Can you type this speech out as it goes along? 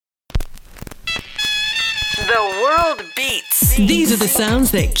The world beats. These are the sounds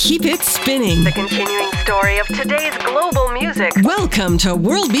that keep it spinning. The continuing story of today's global music. Welcome to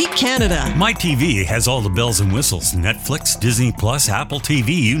World Beat Canada. My TV has all the bells and whistles. Netflix, Disney+, Apple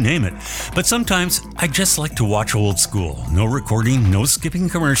TV, you name it. But sometimes I just like to watch old school. No recording, no skipping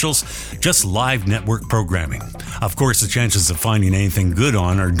commercials, just live network programming. Of course, the chances of finding anything good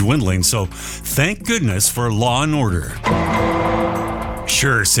on are dwindling, so thank goodness for Law & Order.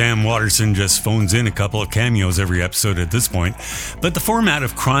 Sure, Sam Waterston just phones in a couple of cameos every episode at this point, but the format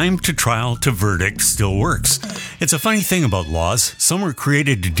of crime to trial to verdict still works. It's a funny thing about laws. Some were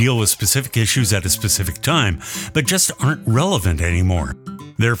created to deal with specific issues at a specific time, but just aren't relevant anymore.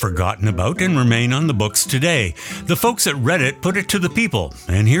 They're forgotten about and remain on the books today. The folks at Reddit put it to the people,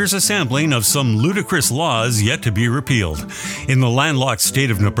 and here's a sampling of some ludicrous laws yet to be repealed. In the landlocked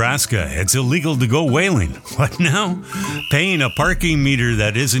state of Nebraska, it's illegal to go whaling. What now? Paying a parking meter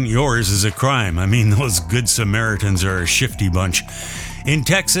that isn't yours is a crime. I mean, those good Samaritans are a shifty bunch. In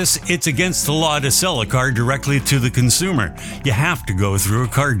Texas, it's against the law to sell a car directly to the consumer. You have to go through a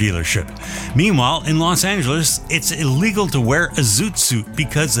car dealership. Meanwhile, in Los Angeles, it's illegal to wear a zoot suit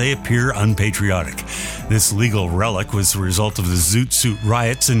because they appear unpatriotic. This legal relic was the result of the zoot suit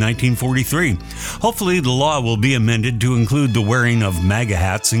riots in 1943. Hopefully, the law will be amended to include the wearing of MAGA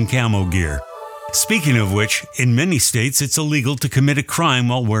hats and camo gear. Speaking of which, in many states, it's illegal to commit a crime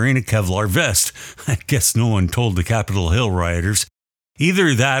while wearing a Kevlar vest. I guess no one told the Capitol Hill rioters.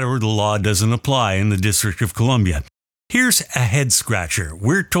 Either that or the law doesn't apply in the District of Columbia. Here's a head-scratcher.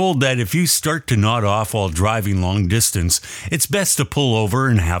 We're told that if you start to nod off while driving long distance, it's best to pull over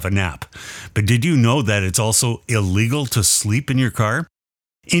and have a nap. But did you know that it's also illegal to sleep in your car?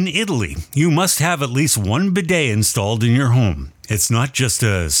 In Italy, you must have at least one bidet installed in your home. It's not just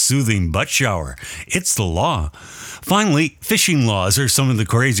a soothing butt shower, it's the law. Finally, fishing laws are some of the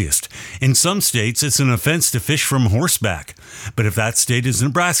craziest. In some states, it's an offense to fish from horseback. But if that state is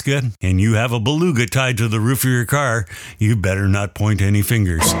Nebraska, and you have a beluga tied to the roof of your car, you better not point any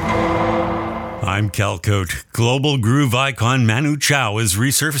fingers. I'm Cal Cote. Global groove icon Manu Chao is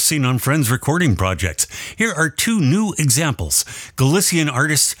resurfacing on Friends recording projects. Here are two new examples. Galician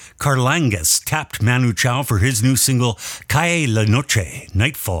artist Carlangas tapped Manu Chao for his new single Cae la Noche,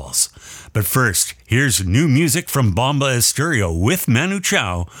 Night Falls. But first, here's new music from Bomba Estereo with Manu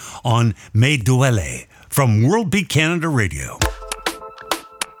Chao on Me Duele from World Beat Canada Radio.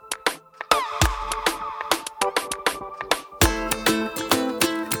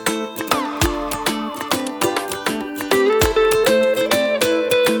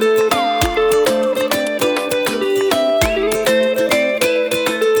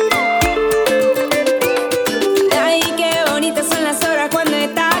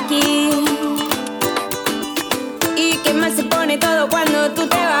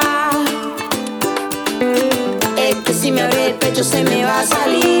 Se me va a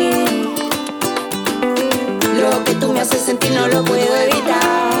salir. Lo que tú me haces sentir no lo puedo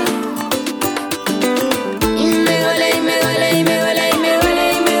evitar. Y me duele, y me duele, y me duele, y me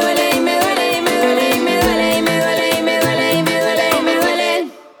duele, y me duele, y me duele, y me duele, y me duele, y me duele, y me duele, y me duele, y me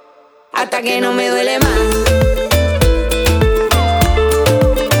duele, hasta que no me duele más.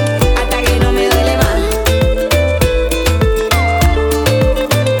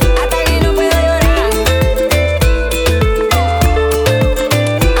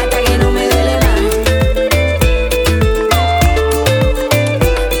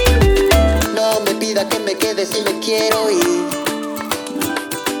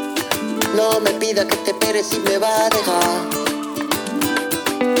 Que te esperes y me va a dejar.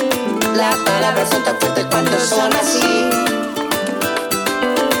 Las palabras son tan fuertes cuando son así.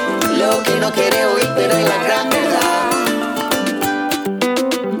 Lo que no quiere oír, pero es la gran verdad.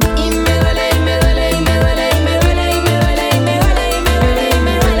 Y me duele, y me duele, y me duele, y me duele, y me duele, y me duele, y me duele, y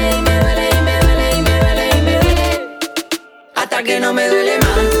me duele, y me duele, y me duele, y me duele, y me duele, hasta que no me duele más.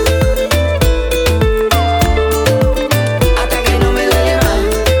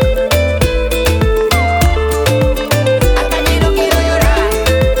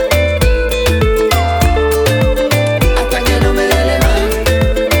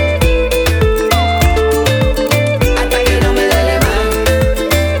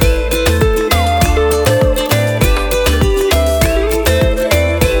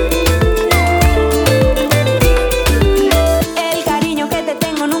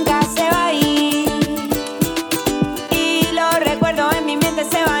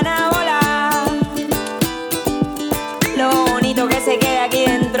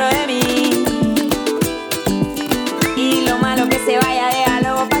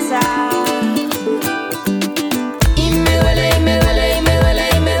 Y me duele, y me duele, y me duele,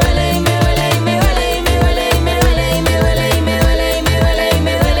 y me duele, y me duele, y me duele, y me duele.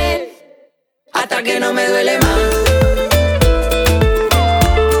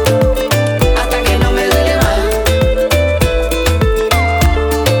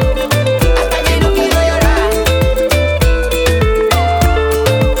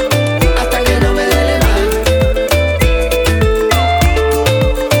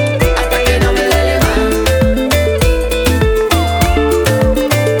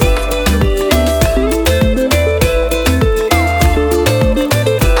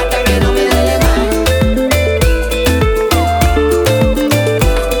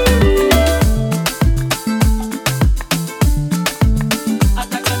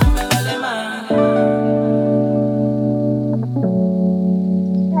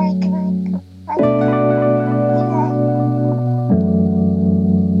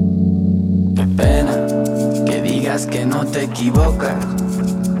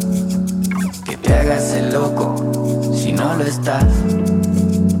 estás.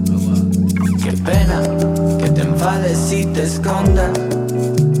 Qué pena que te enfades y te escondas.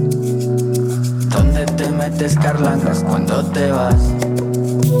 ¿Dónde te metes, Carlangas, cuando te vas?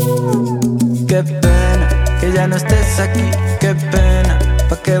 Qué pena que ya no estés aquí. Qué pena,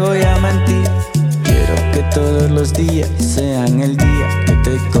 ¿pa' qué voy a mentir? Quiero que todos los días sean el día que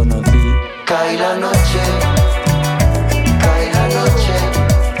te conocí. Cae la noche, cae la noche,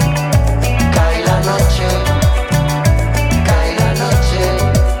 cae la noche, cae la noche.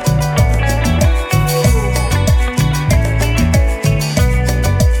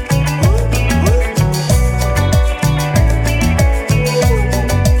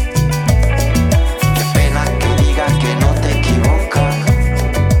 Qué pena que digas que no te equivocas,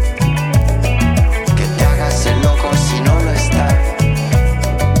 que te hagas el loco si no lo estás.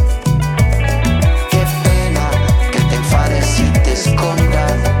 Qué pena que te enfades y te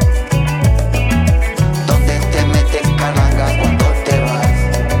escondas. ¿Dónde te metes, Carlangas, cuando te vas?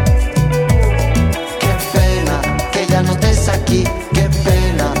 Qué pena que ya no estés aquí. Qué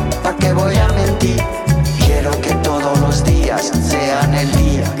pena, ¿pa' qué voy a mentir? Quiero que todos los días sean el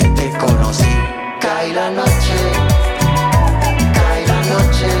día que te conocí. Cae la noche, cae la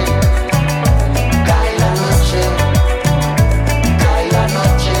noche, cae la noche, cae la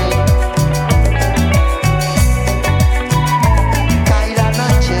noche, cae la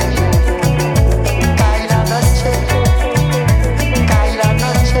noche, cae la noche, cae la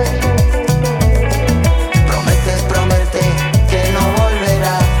noche. Prometes, promete que no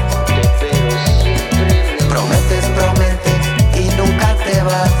volverás. Prometes, prometes y nunca te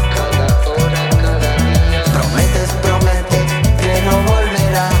vas. Prometes, prometes que no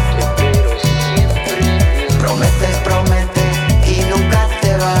volverás. Prometes, prometes y nunca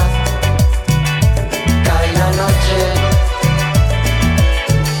te vas. Cae la noche,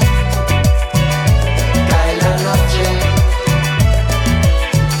 cae la noche.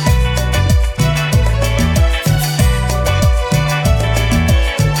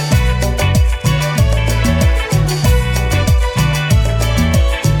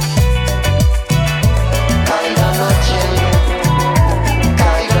 Cae la noche,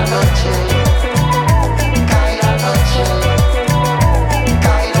 cae la noche, cae la noche,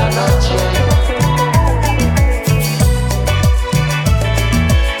 cae la noche.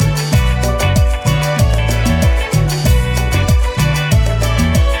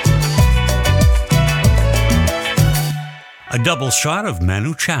 A double shot of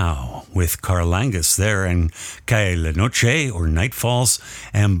Manu Chao with Carlangas there, and Cae la Noche or Night Falls,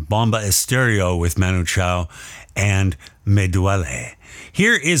 and Bomba Estereo with Manu Chao and Me Duele.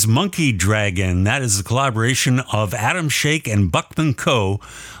 Here is MonkeyDragon. That is a collaboration of Adam Shake and Buckman Co.,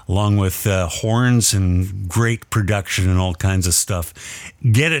 along with horns and great production and all kinds of stuff.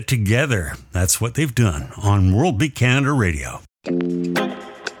 Get it together. That's what they've done on World Beat Canada Radio.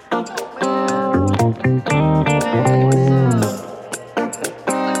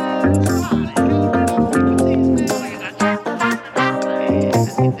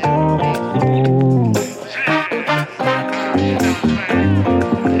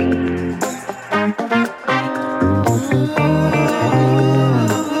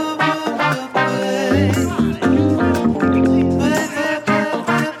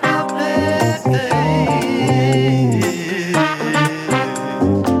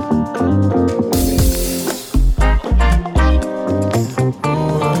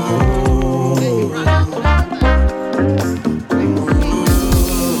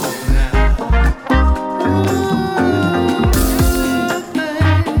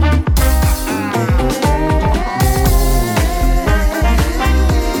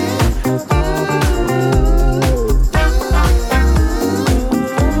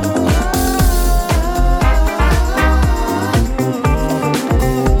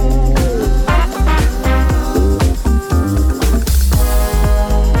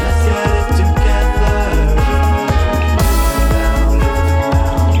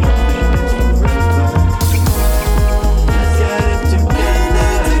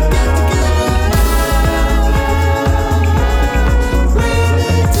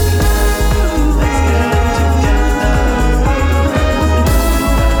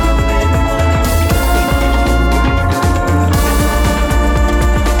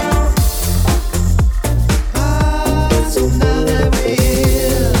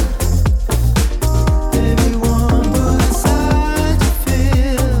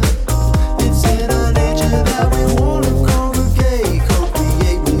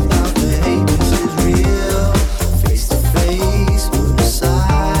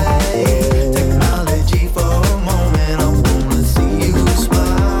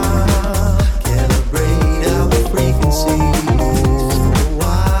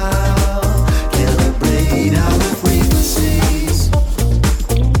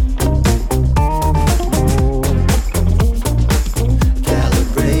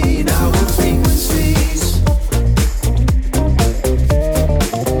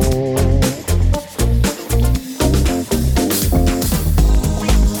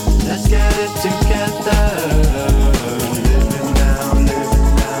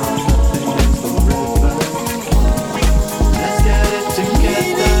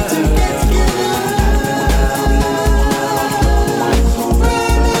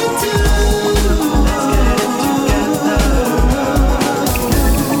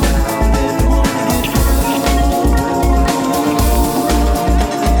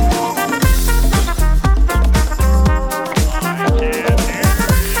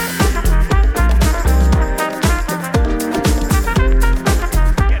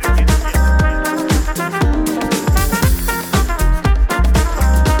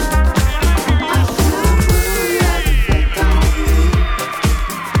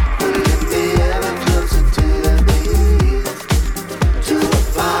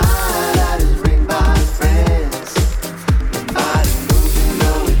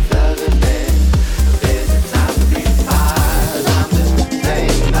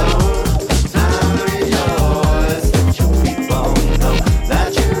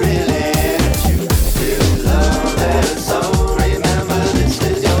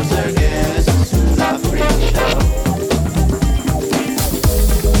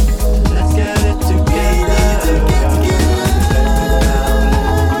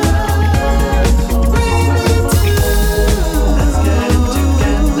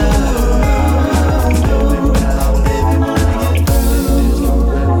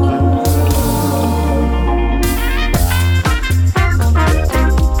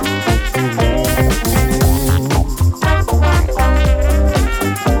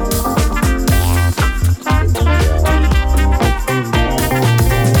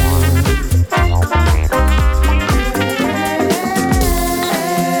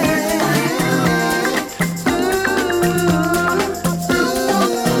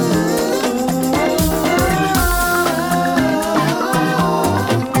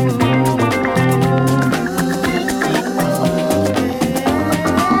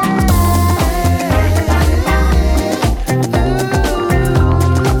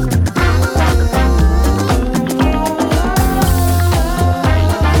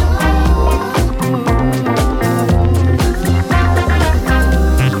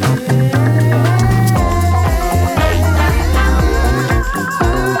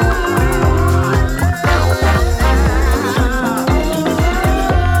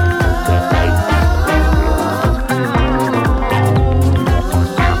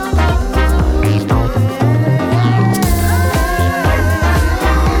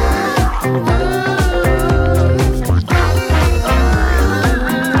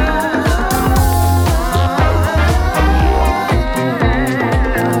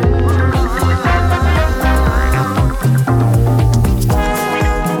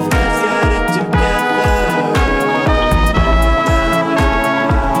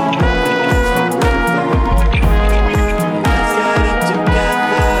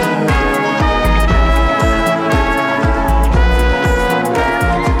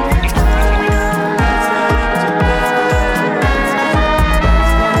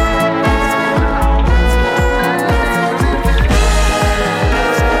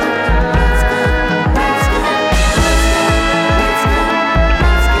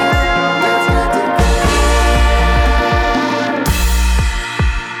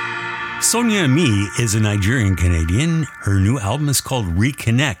 Sonia Me is a Nigerian-Canadian. Her new album is called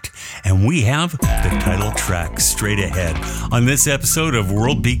Reconnect, and we have the title track straight ahead on this episode of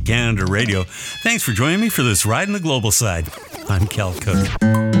World Beat Canada Radio. Thanks for joining me for this ride in the global side. I'm Cal Cook.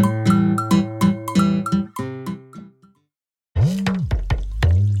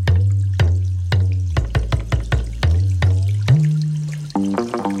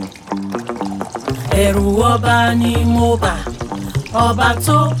 Ẹ̀rù ọba ni mo bà, ọba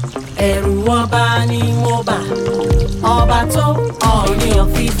tó. Ẹ̀rù ọba ni mo bà, ọba tó. Ọọ̀ni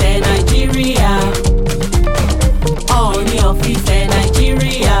of Ifẹ̀ Nàìjíríà, Ọọ̀ni of Ifẹ̀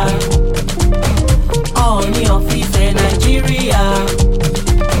Nàìjíríà, Ọọ̀ni of Ifẹ̀ Nàìjíríà,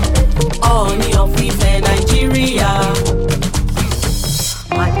 Ọọ̀ni of Ifẹ̀ Nàìjíríà.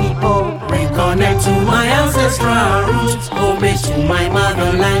 My people, reconnect to my ancestral roots, homage to my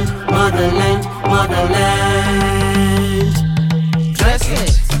motherland, motherland, motherland. Dress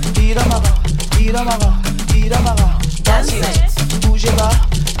it, Iramaga, Iramaga, Iramaga. Dance it, Bougez bas,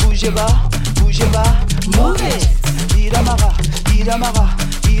 bougez bas, bougez bas. move it, Iramaga, Iramaga,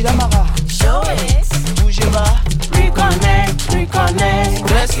 Iramaga. show it, Bougez bas, reconnect, reconnect.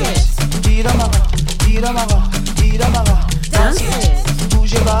 dress it, Iramaga, Iramaga, Iramaga. Dance it,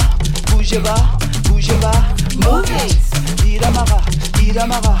 Bougez bas, bougez bas, bougez bas. move it, Iramaga,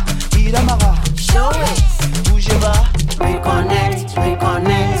 Iramaga, Iramaga. show it, Bougez bas, reconnect,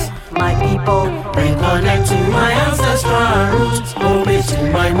 reconnect. My people, reconnect to my ancestral roots, homage to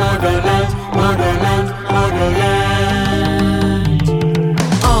my motherland, motherland, motherland.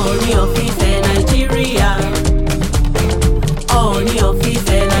 Ọọ̀ni of Ifẹ̀ Nàìjíríà, Ọọ̀ni of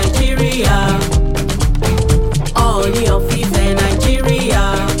Ifẹ̀ Nàìjíríà, Ọọ̀ni of Ifẹ̀ Nàìjíríà,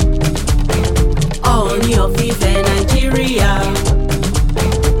 Ọọ̀ni of Ifẹ̀ Nàìjíríà.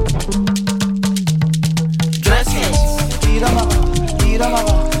 dress it, Iramaga,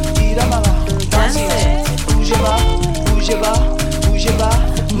 Iramaga, Iramaga. Dance it, Bougez bas, bougez bas, bougez bas.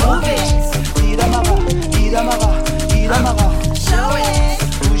 move it, Iramaga, Iramaga, Iramaga. show it.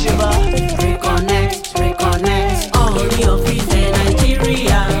 Bougez bas, Reconnect, reconnect. Ọọ̀ni of Ifẹ̀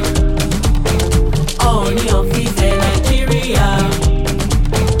Nàìjíríà, Ọọ̀ni of Ifẹ̀ Nàìjíríà,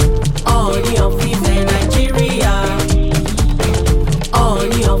 Ọọ̀ni of Ifẹ̀ Nàìjíríà,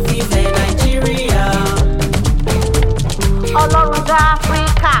 Ọọ̀ni of Ifẹ̀ Nàìjíríà. Ọlọ́run dá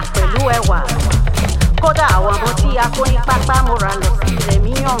Áfíríkà pẹ̀lú ẹwà. Kódà àwọn ọmọ tí a kó ní pápá múra lọ sí ilẹ̀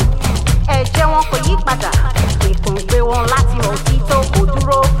mìíràn. Ẹ̀jẹ̀ wọn kò yí padà. Ìkùngbé wọn láti òtítọ́ kò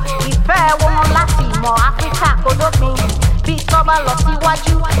dúró. Ìfẹ́ wọn láti ìmọ̀ Áfíríkà kò dópin. Bí tọ́ bá lọ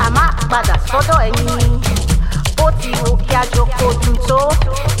síwájú, a máa padà sọ́dọ̀ ẹ̀yìn. Bó ti wù kí a jọ kó dùn tó.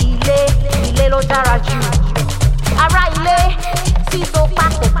 Ilé ló dára jù. Ará ilé tí tó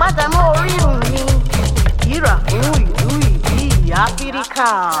papò padà mọ́ orírun mi. Ìrà fún ìlú ìdí Áfíríkà.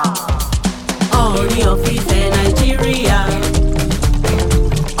 Ọọ̀ni of Ifẹ̀ Nàìjíríà,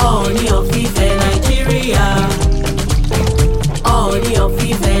 Ọọ̀ni of Ifẹ̀ Nàìjíríà, Ọọ̀ni of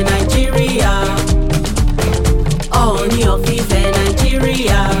Ifẹ̀ Nàìjíríà, Ọọ̀ni of Ifẹ̀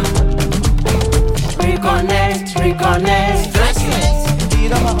Nàìjíríà. Reconnect, reconnect. dress it,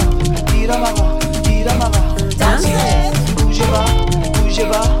 Iramaga, Iramaga, Iramaga. Dance it, Bougez bas, bougez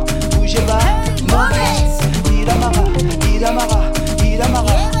bas, bougez bas. move it, Iramaga, Iramaga,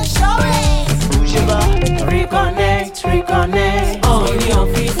 Iramaga. Bougez bas, reconnect, reconnect. Ọọ̀ni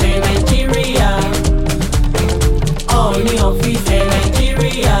of Ifẹ̀ Nàìjíríà, Ọọ̀ni of Ifẹ̀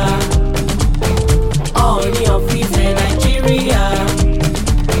Nàìjíríà, Ọọ̀ni of Ifẹ̀ Nàìjíríà,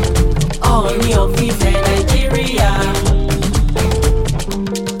 Ọọ̀ni of Ifẹ̀ Nàìjíríà.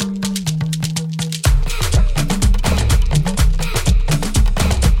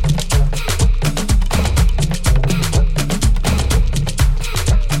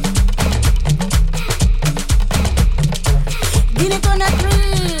 Guinea Conakry,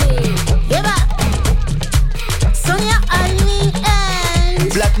 Eva, Sonia, Aimy,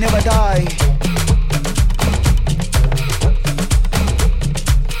 and black never die.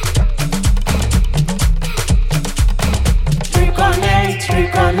 Reconnect,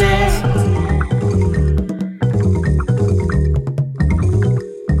 reconnect.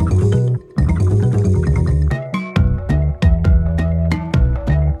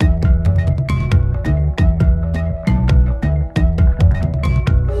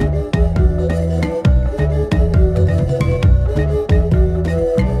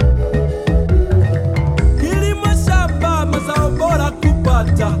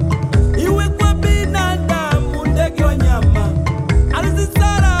 Iwe kwa binadamu ndege wa nyama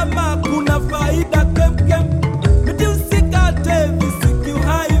alizisara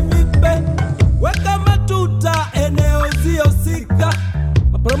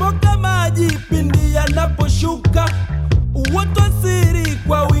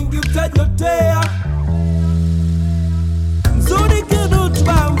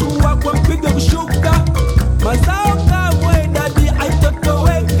kushuka, mazao kamwe idadi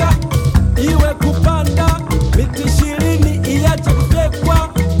haitotoweka. Iwe kupanda miti 20 iache kufyekwa,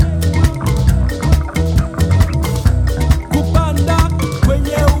 kupanda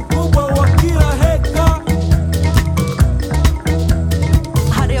kwenye ukubwa wa kila heka.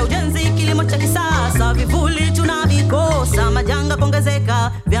 Hali ya ujenzi, kilimo cha kisasa, vivuli tunavikosa, majanga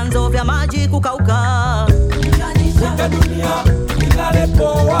kuongezeka, vyanzo vya maji kukauka. Weka dunia ing'are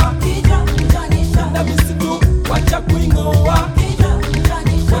poa, na misitu wacha kuing'oa.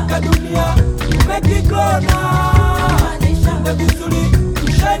 Weka dunia make glona, na vizuri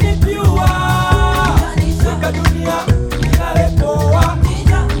shine pure. Weka dunia ing'are poa,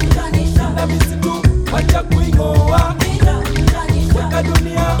 na misitu wacha kuing'oa. Weka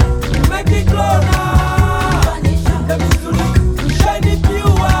dunia make glona, na vizuri shine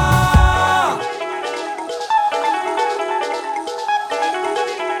pure.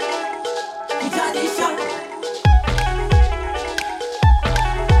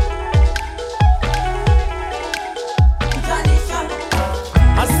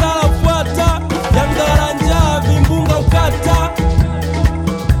 Asala fuata, yangaranja vimbunga ukata.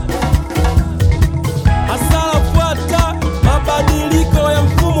 Asala fuata, mabadiliko ya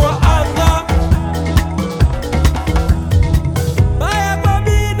mfumo wa anga. Baya kwa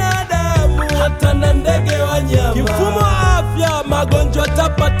binadamu, hata na ndege wanyama. Kimfumo wa afya, magonjwa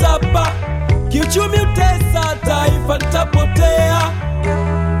tapatapa. Kiuchumi utesa, taifa litapotea.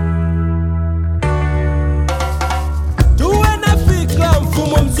 Tuwe na fikra,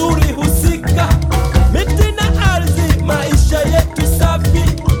 mfumo mzuri husika. Miti na ardhi, maisha yetu safi.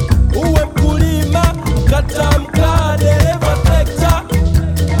 Uwe mkulima, mkata mkaa, dereva trekta.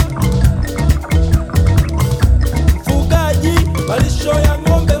 Mfugaji, malisho ya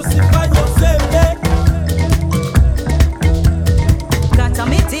ng'ombe, usifanye uzembe. Kata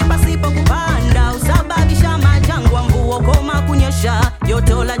miti pasipo kupanda usababisha majangwa, mvua koma kunyesha,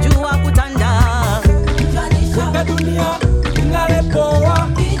 joto la jua kutanda. Weka dunia ing'are poa,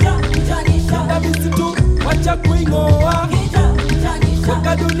 na misitu wacha kuing'oa.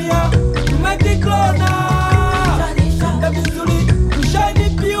 Weka dunia make glona, na vizuri shine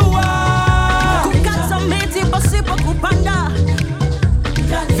pure. Kukata miti pasipo kupanda,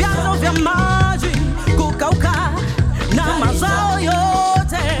 vyanzo vya maji kukauka, na mazao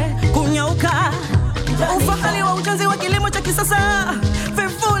yote kunyauka. Ufahari wa ujenzi wa kilimo cha kisasa,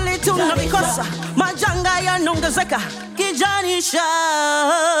 vivuli tunavikosa, majanga yanaongezeka. Kijanisha.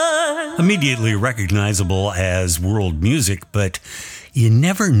 Immediately recognizable as world music, but you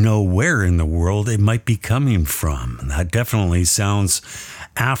never know where in the world it might be coming from. That definitely sounds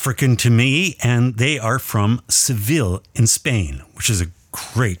African to me, and they are from Seville in Spain, which is a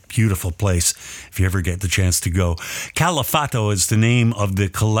great, beautiful place if you ever get the chance to go. Califato is the name of the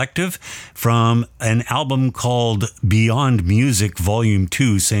collective from an album called Beyond Music Volume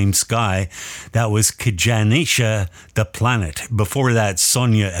 2, Same Sky. That was Kijanisha, The Planet. Before that,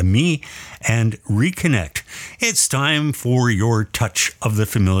 Sonia, Aimy, and Reconnect. It's time for your touch of the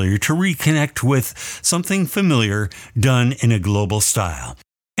familiar, to reconnect with something familiar done in a global style.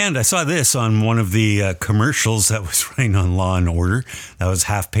 And I saw this on one of the commercials that was running on Law & Order that I was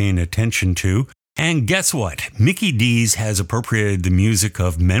half paying attention to. And guess what? Mickey D's has appropriated the music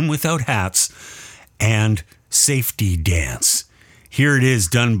of Men Without Hats and Safety Dance. Here it is,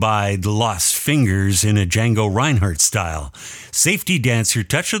 done by the Lost Fingers in a Django Reinhardt style. Safety Dance, your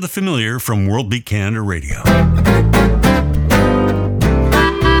touch of the familiar from World Beat Canada Radio.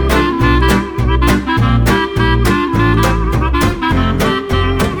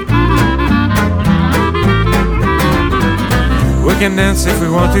 We can dance if we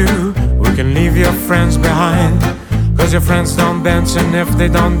want to, we can leave your friends behind. Cause your friends don't dance, and if they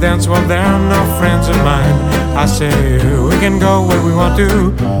don't dance, well, they're no friends of mine. I say, we can go where we want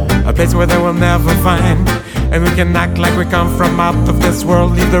to, a place where they will never find. And we can act like we come from out of this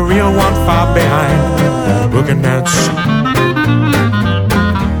world, leave the real one far behind. We can dance.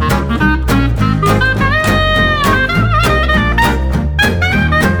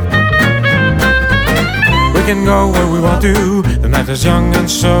 We can go where we want to, the night is young and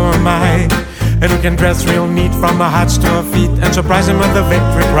so am I. And we can dress real neat from our hearts to our feet and surprise them with a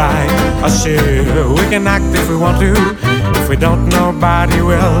victory cry. I say, we can act if we want to, if we don't, nobody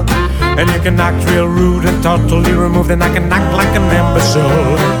will. And you can act real rude and totally removed, and I can act like an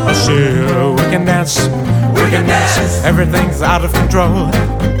imbecile. I say, we can dance, we can dance, everything's out of control.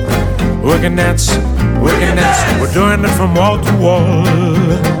 We can dance, we can dance, we're doing it from wall to wall.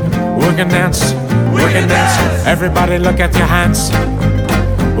 We can dance, we can dance, everybody look at your hands.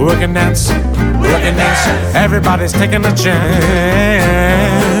 We can dance, we can dance, everybody's taking a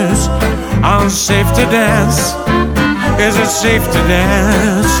chance. unsafe to dance? Is it safe to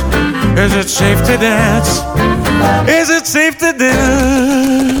dance? Is it safe to dance? Is it safe to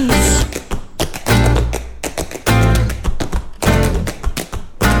dance?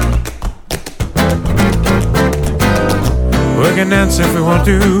 We can dance if we want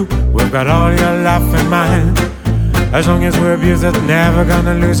to. We've got all your life in mind. As long as we abuse it, never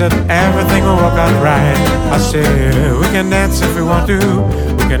gonna lose it. Everything will work out right. I say we can dance if we want to.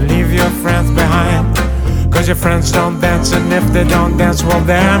 We can leave your friends behind. Cause your friends don't dance, and if they don't dance, well,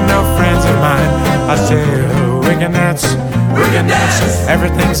 they're no friends of mine. I say we can dance, we can dance.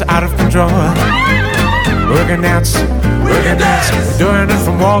 Everything's out of control. We can dance, we can dance. Doing it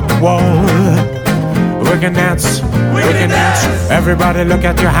from wall to wall. We can dance, we can dance. Everybody look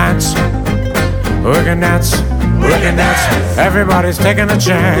at your hands. We can dance, we can dance. Everybody's taking a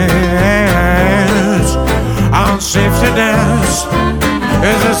chance. Unsafe to dance.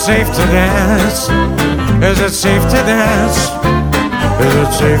 Is it safe to dance? Is it safe to dance? Is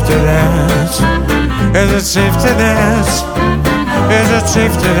it safe to dance? Is it safe to dance? Is it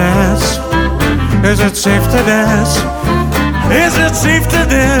safe to dance? Is it safe to dance? Is it safe to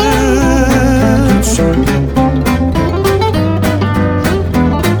dance?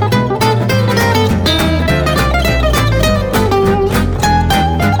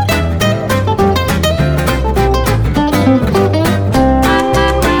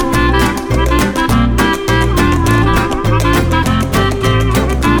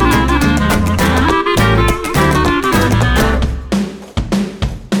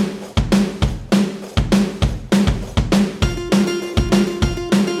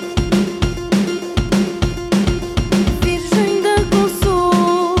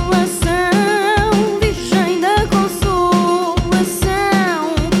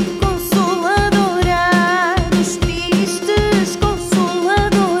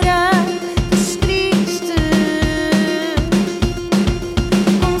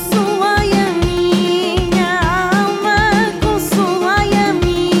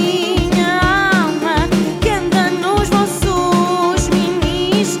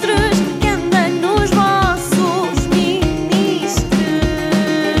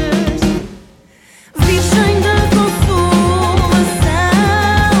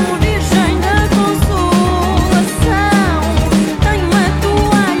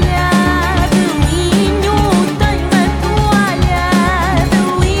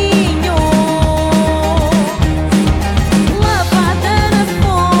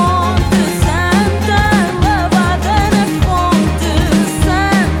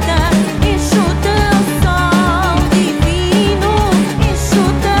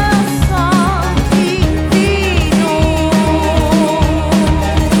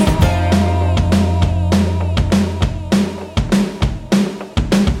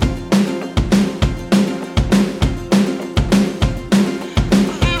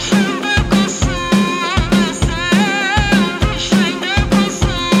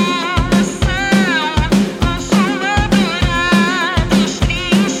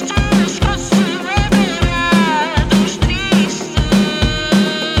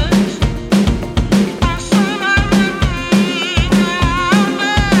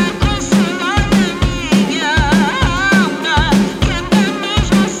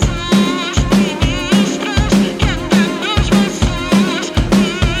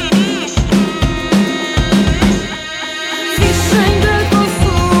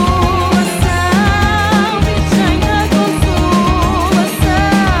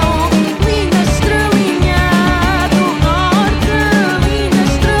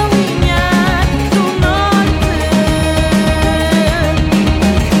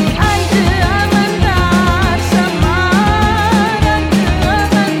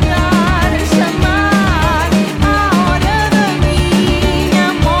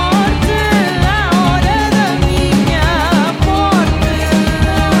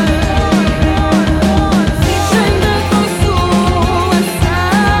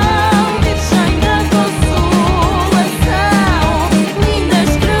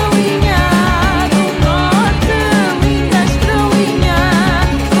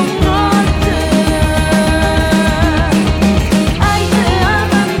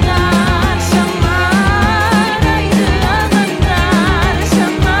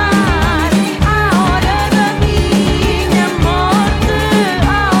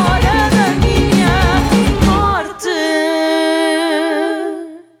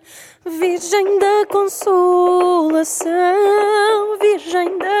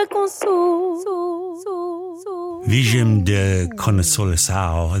 Virgem de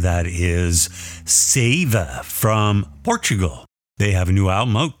Consolacao, that is Seiva from Portugal. They have a new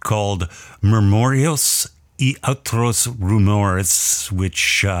album out called Murmurios y Otros Rumores,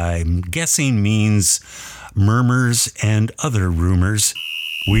 which I'm guessing means murmurs and other rumors.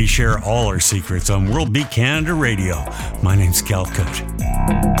 We share all our secrets on World Beat Canada Radio. My name's Calcoat.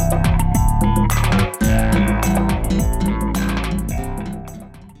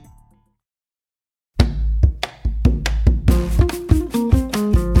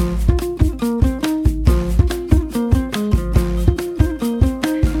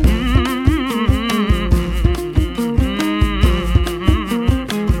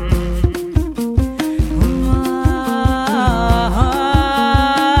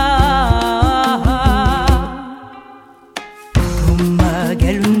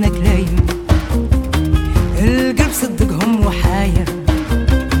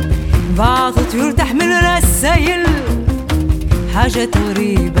 حاجة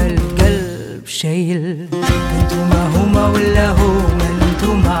غريبة القلب شايل انتوما هما ولا هما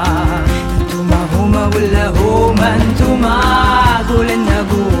انتوما انتوما هما ولا هما انتوما قولنا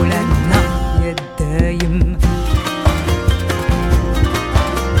يا الدايم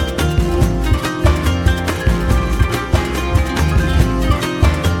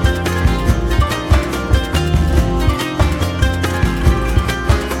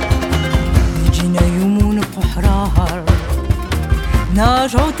يجينا يوم ونبقوا حرار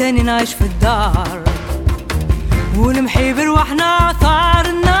نرجعو تاني نعيش في الدار ونمحي برواحنا عثار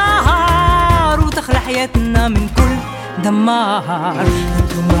النهار وتخلى حياتنا من كل دمار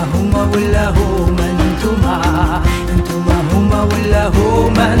انتوما هما ولا هما انتوما انتوما هما ولا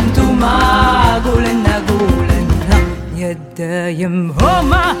هما انتوما قولنا يا الدايم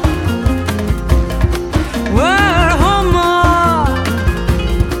هما وين هما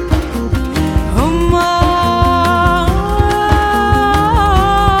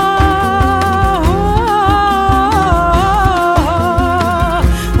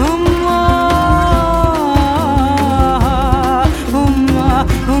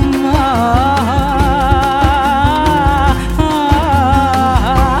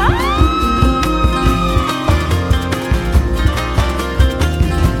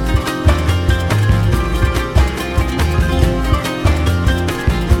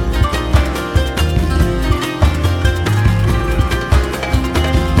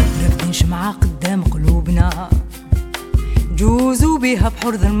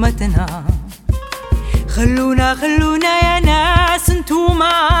بحر ظلمتنا خلونا يا ناس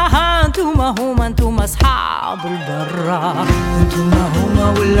انتوما هما انتوما اصحاب البرا انتوما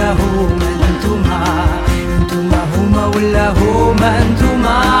هما ولا هما انتوما انتوما هما ولا هما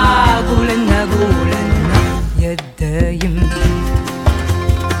انتوما قولنا يا الدايم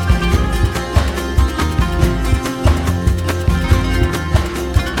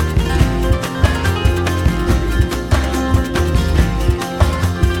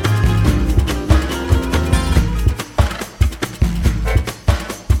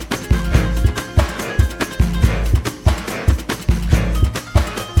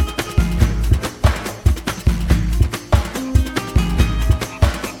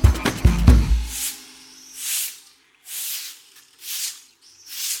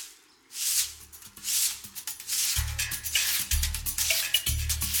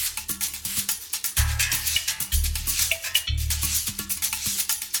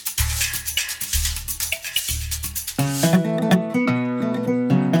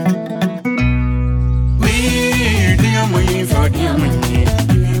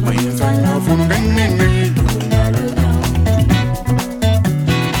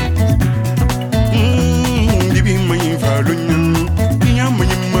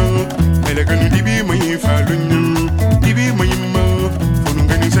Dibi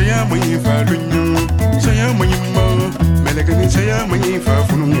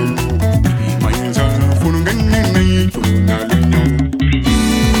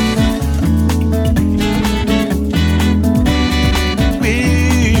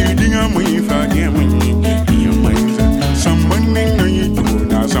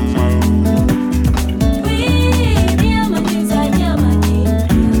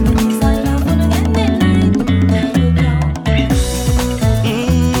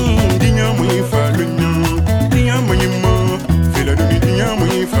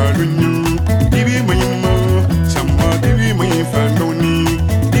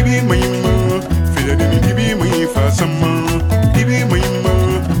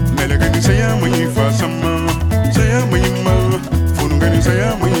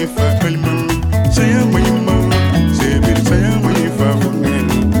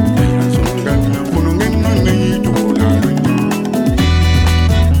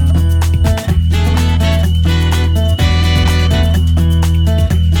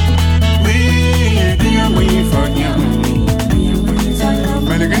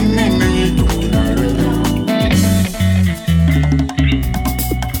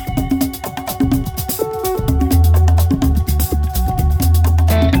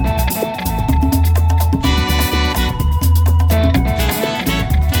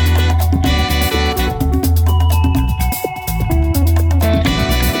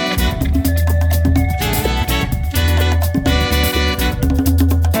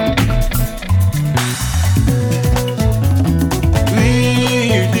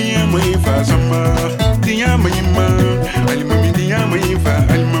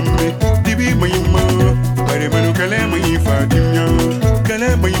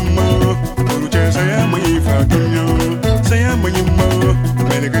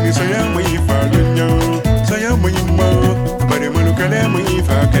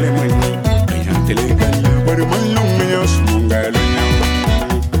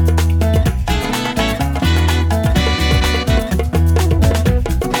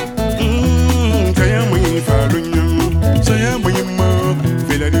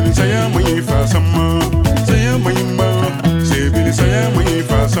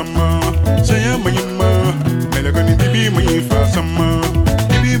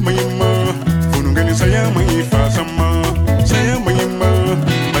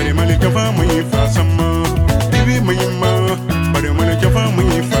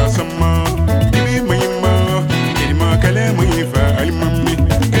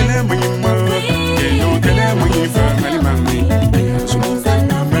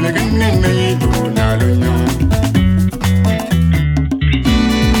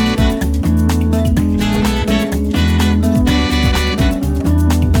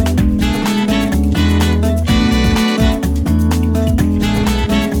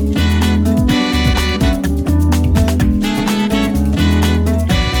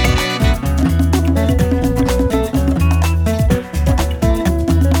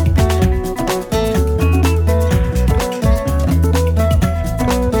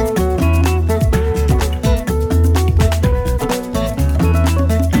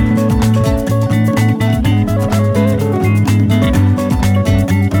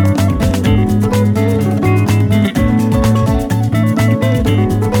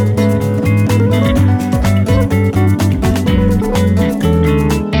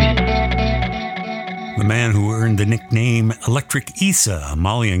Issa, a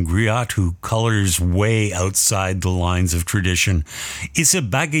Malian griot who colors way outside the lines of tradition. Issa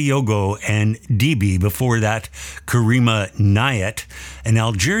Bagayogo and Didi, before that Karima Nayt, an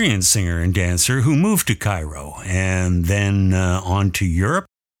Algerian singer and dancer who moved to Cairo and then on to Europe.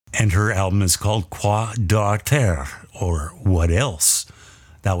 And her album is called Quoi d'autre, or What Else?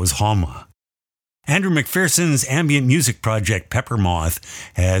 That was Homma. Andrew McPherson's ambient music project Peppermoth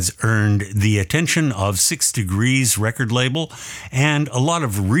has earned the attention of 6 Degrees record label and a lot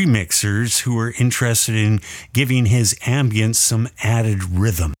of remixers who are interested in giving his ambient some added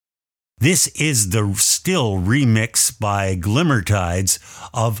rhythm. This is the still remix by Glimmer Tides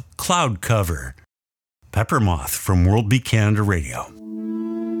of Cloud Cover. Peppermoth from World Beat Canada Radio.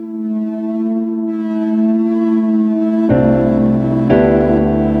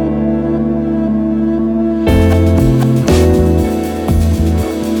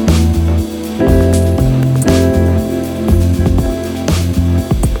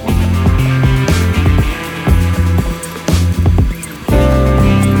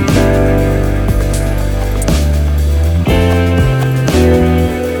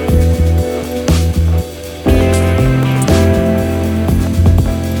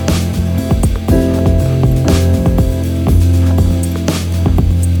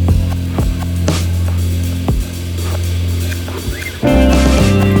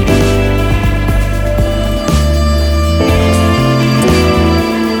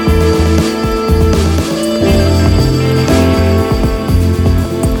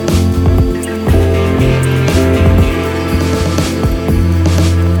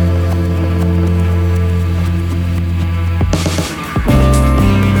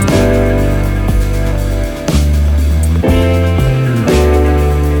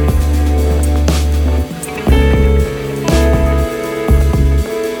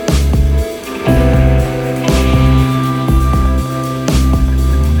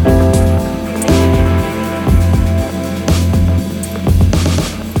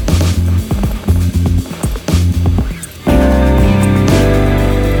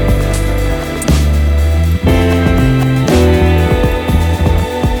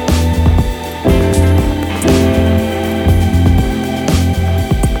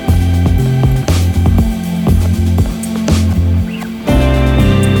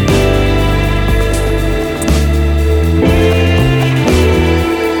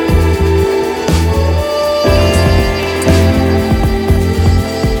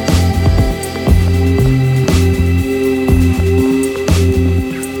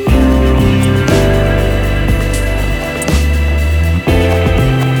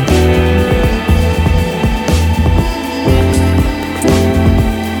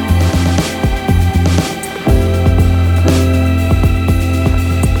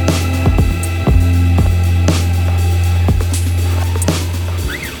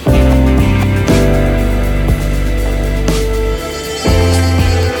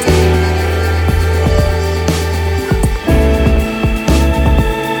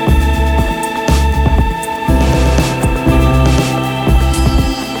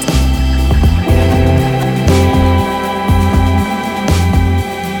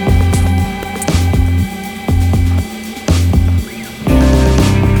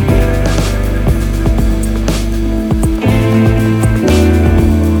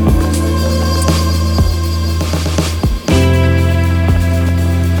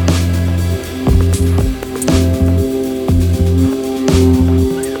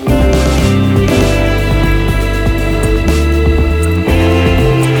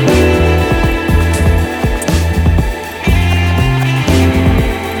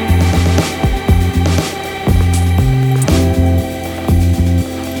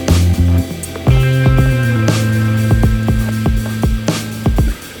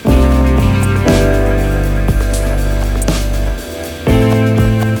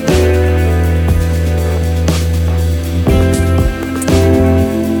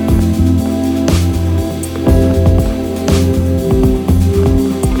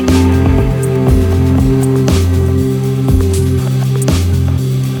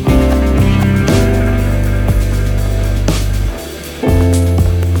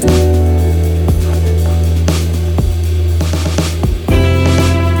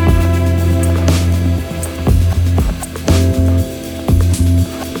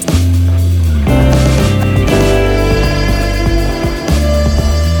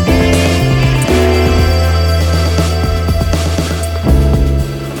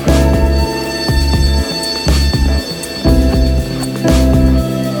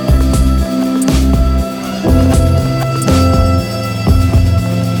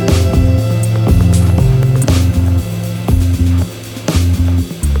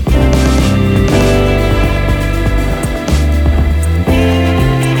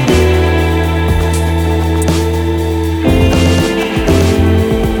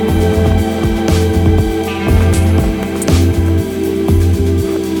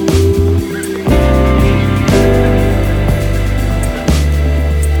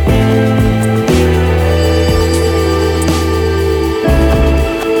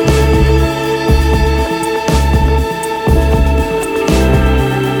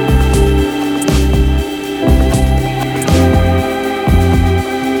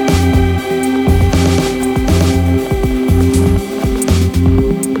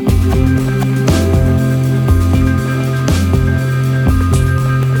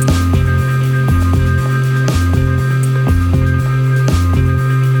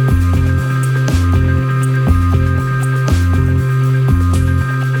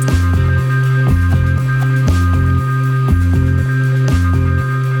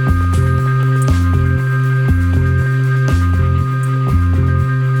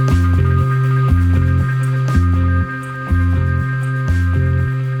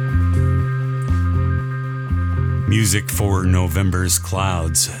 music for November's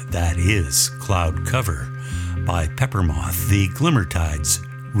Clouds. That is Cloud Cover by Peppermoth, the Glimmertides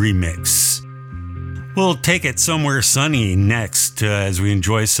remix. We'll take it somewhere sunny next as we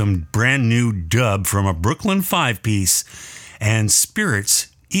enjoy some brand new dub from a Brooklyn 5-piece and Spirits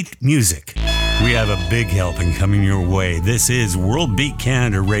Eat Music. We have a big helping coming your way. This is World Beat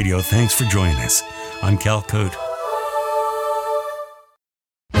Canada Radio. Thanks for joining us. I'm Cal Cote.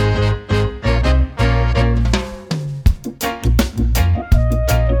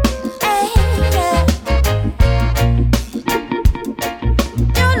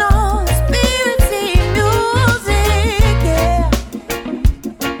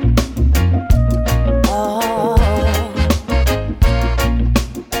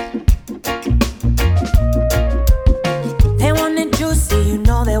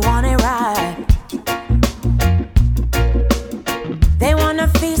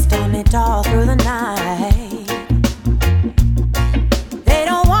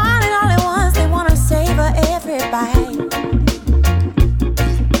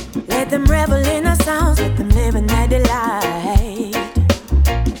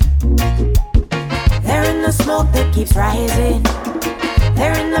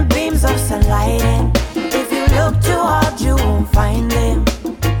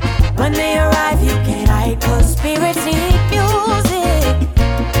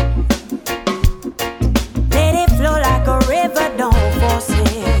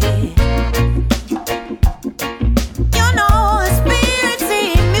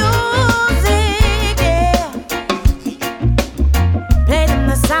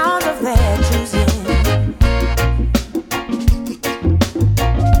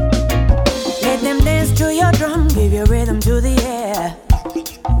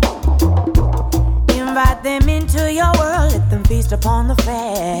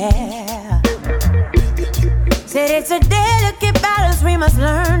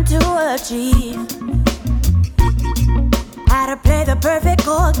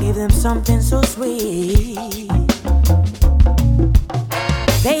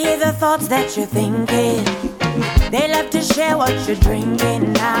 That you're thinking, they love to share what you're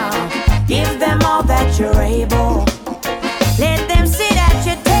drinking now. Give them all that you're able. Let them sit at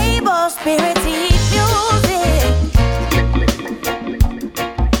your table. Spirits eat music.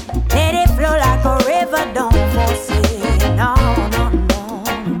 Let it flow like a river. Don't force it. No, no, no.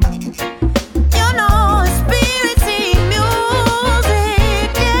 You know, spirits eat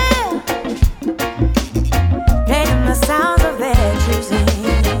music. Yeah. Play them the sounds of their choosing.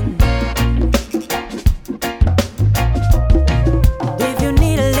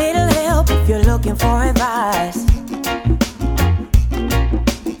 For advice,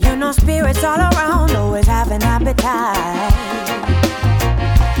 you know spirits all around always have an appetite.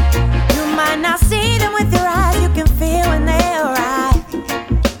 You might not see them with your eyes, you can feel when they arrive.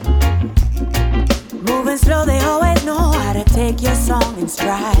 Moving slow, they always know how to take your song in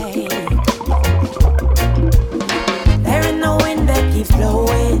stride. They're in the wind that keeps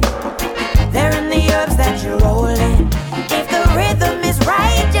blowing. They're in the herbs that you're rolling. If the rhythm is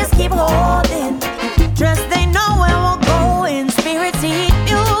right, just keep holding. Trust they know where we're going. Spirits eat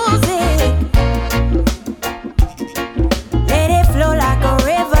music. Let it flow like a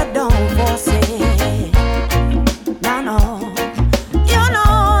river. Don't force it. No, no. You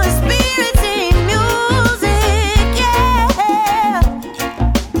know spirits eat music. Yeah.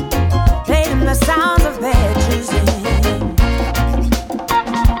 Play them the sounds of their choosing.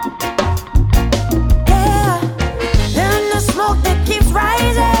 Yeah. They're in the smoke that keeps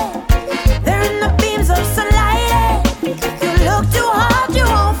rising.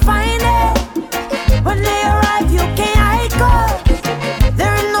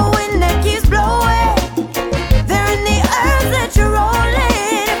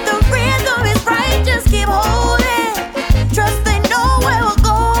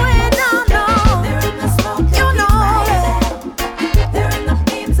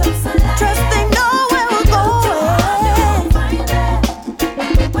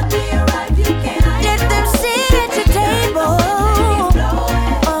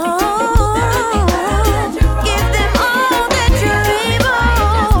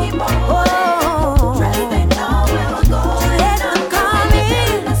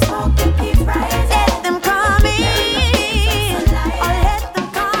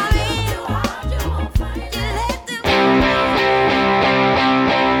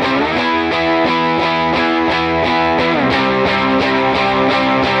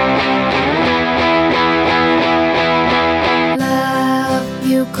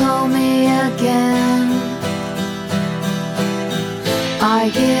 I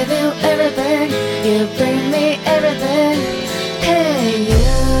give you everything, you bring me everything.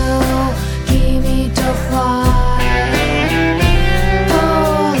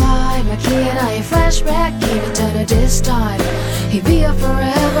 but this time he'll be here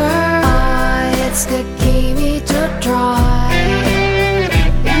forever. It's the kiwi to try.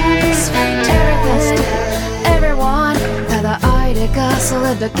 It's fantastic. Everyone had the idea, so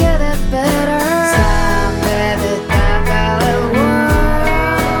let them get it better.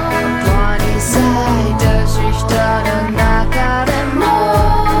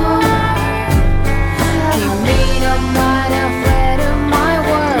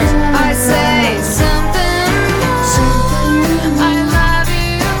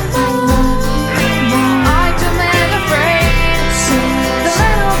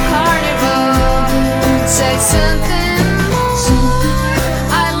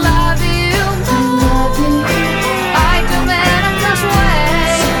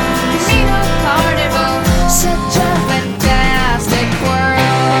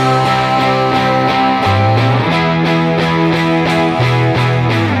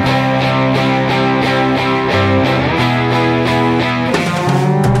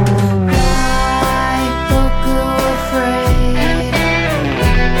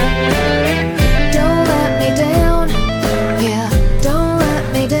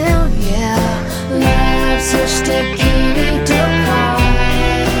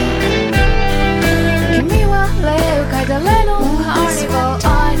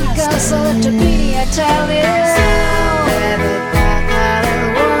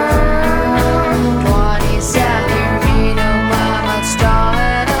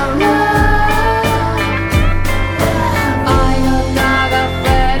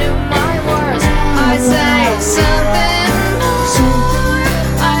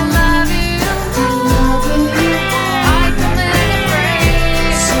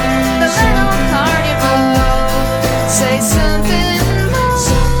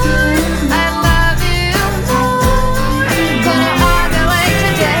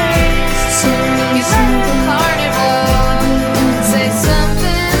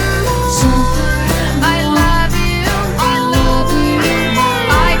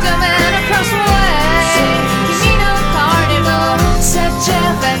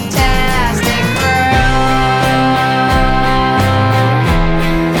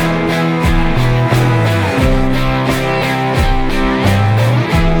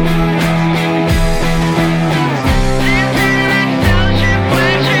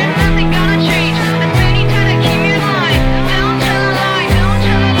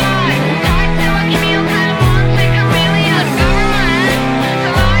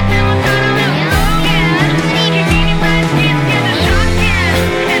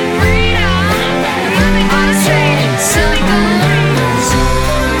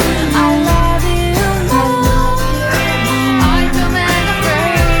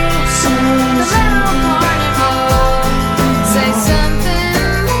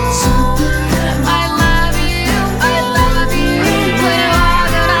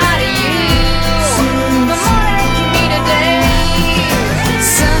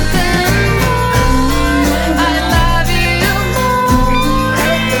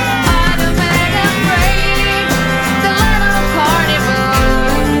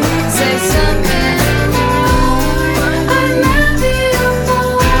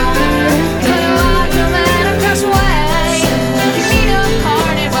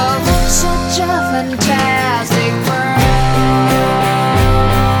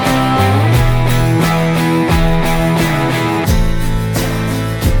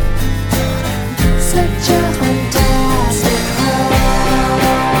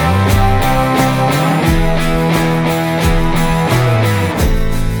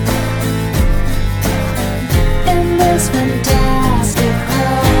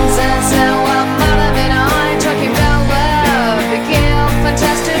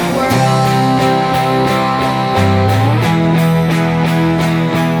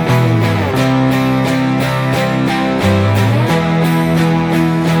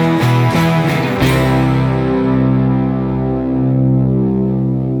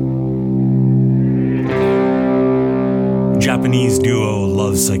 Japanese duo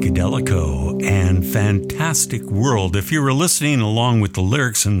Love Psychedelico and Fantastic World. If you were listening along with the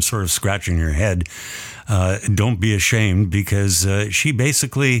lyrics and sort of scratching your head, don't be ashamed, because she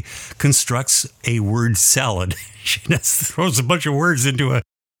basically constructs a word salad. She just throws a bunch of words into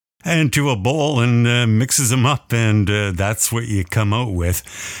a bowl and mixes them up, and that's what you come out with.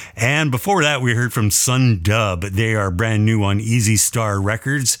 And before that, we heard from SunDub. They are brand new on Easy Star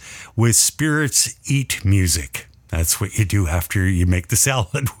Records with Spirits Eat Music. That's what you do after you make the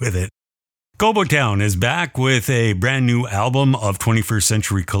salad with it. Kobo Town is back with a brand new album of 21st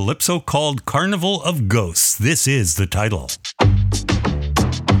Century Calypso called Carnival of Ghosts. This is the title.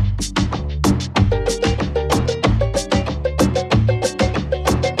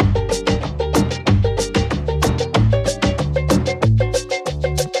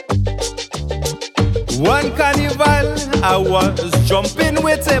 jumping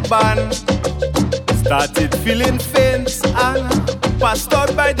with a band. Started feeling faint and passed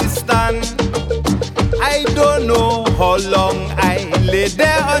out by the stand. I don't know how long I lay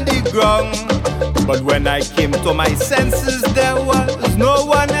there on the ground, but when I came to my senses, there was no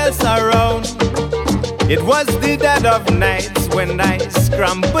one else around. It was the dead of night when I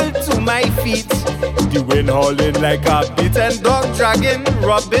scrambled to my feet. The wind howling like a beaten dog dragging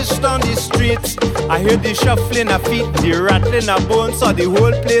rubbish down the street. I heard the shuffling of feet, the rattling of bones, saw the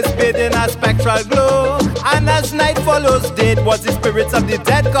whole place bathed in a spectral glow. And as night follows day, it was the spirits of the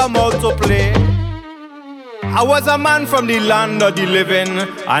dead come out to play. I was a man from the land of the living,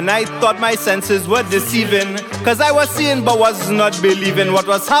 and I thought my senses were deceiving, cause I was seeing but was not believing what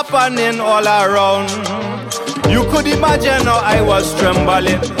was happening all around. You could imagine how I was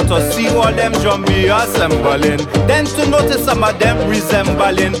trembling to see all them jumpy assembling, then to notice some of them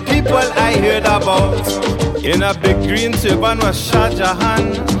resembling people I heard about. In a big green turban was Shah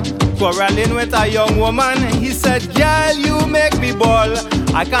Jahan, quarreling with a young woman. He said, girl, you make me ball.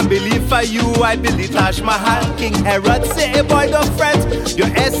 I can't believe for you I built the Taj Mahal. King Herod say, hey boy, don't fret. Your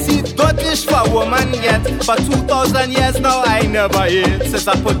SC don't dish for woman yet. For 2,000 years now I never ate, since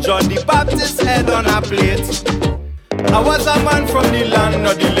I put John the Baptist's head on a plate. I was a man from the land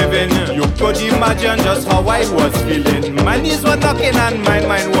of the living. You could imagine just how I was feeling. My knees were knocking and my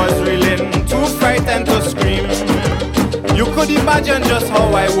mind was reeling, too frightened to scream. You could imagine just how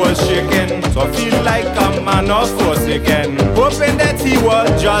I was shaking, to feel like a man of forsaken, hoping that he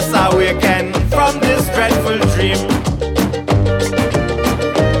was just awakened from this dreadful dream.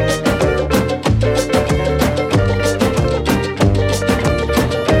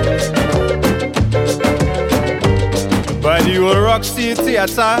 By the old Roxy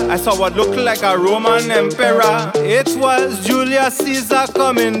Theatre, I saw what looked like a Roman emperor. It was Julius Caesar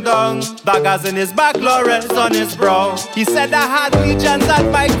coming down, daggers in his back, laurels on his brow. He said I had legions at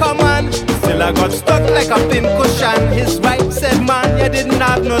my command, still I got stuck like a pin cushion. His wife said, man, you didn't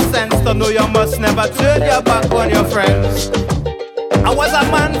have no sense to know you must never turn your back on your friends. I was a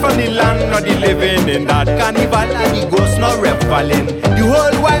man from the land of the living, in that carnival and the ghosts not reveling. The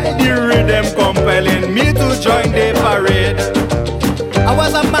whole while the rhythm compelling me to join the parade. I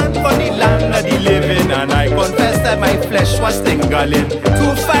was a man from the land of the living, and I confess that my flesh was tingling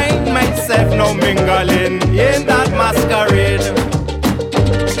to find myself now mingling in that masquerade.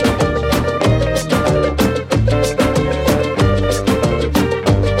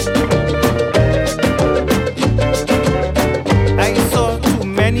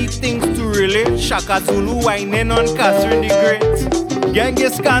 Shaka Zulu whining on Catherine the Great,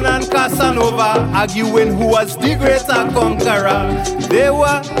 Genghis Khan and Casanova arguing who was the greater conqueror. They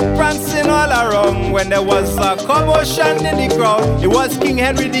were prancing all around when there was a commotion in the crowd. It was King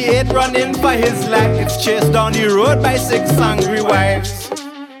Henry VIII running for his life, chased down the road by 6 angry wives.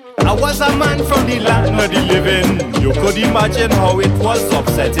 I was a man from the land of the living. You could imagine how it was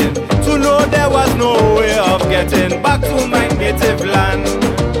upsetting to know there was no way of getting back to my native land.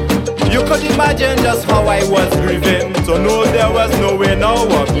 You could imagine just how I was grieving to know there was no way now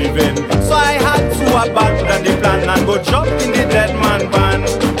of living. So I had to abandon the plan and go jump in the dead man van.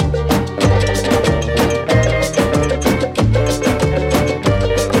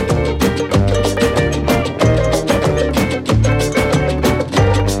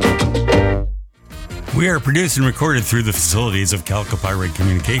 We are produced and recorded through the facilities of Calcopyrate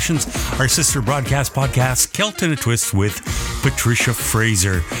Communications, our sister broadcast podcast, Celt in a Twist with Patricia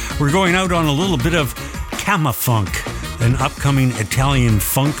Fraser. We're going out on a little bit of Kama Funk, an upcoming Italian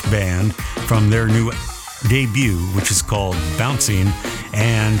funk band from their new debut, which is called Bouncing.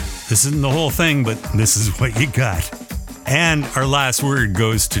 And this isn't the whole thing, but this is what you got. And our last word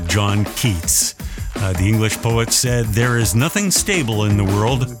goes to John Keats. The English poet said, "There is nothing stable in the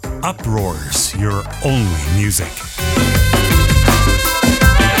world. Uproar's your only music."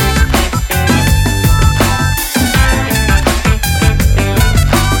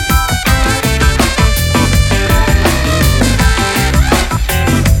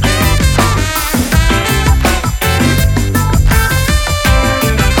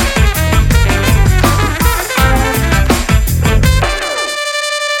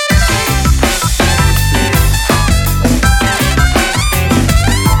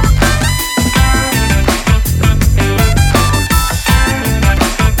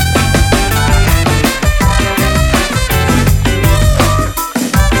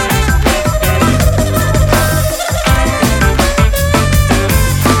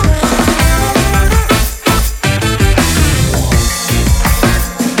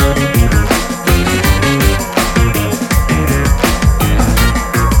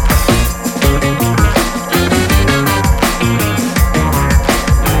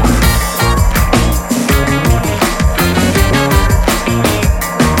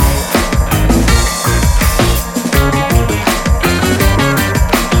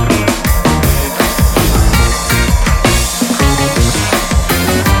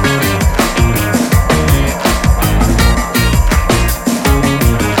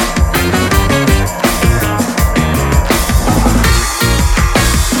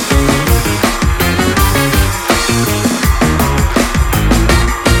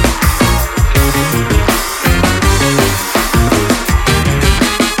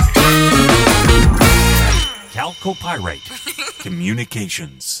 Pyrite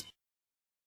Communications.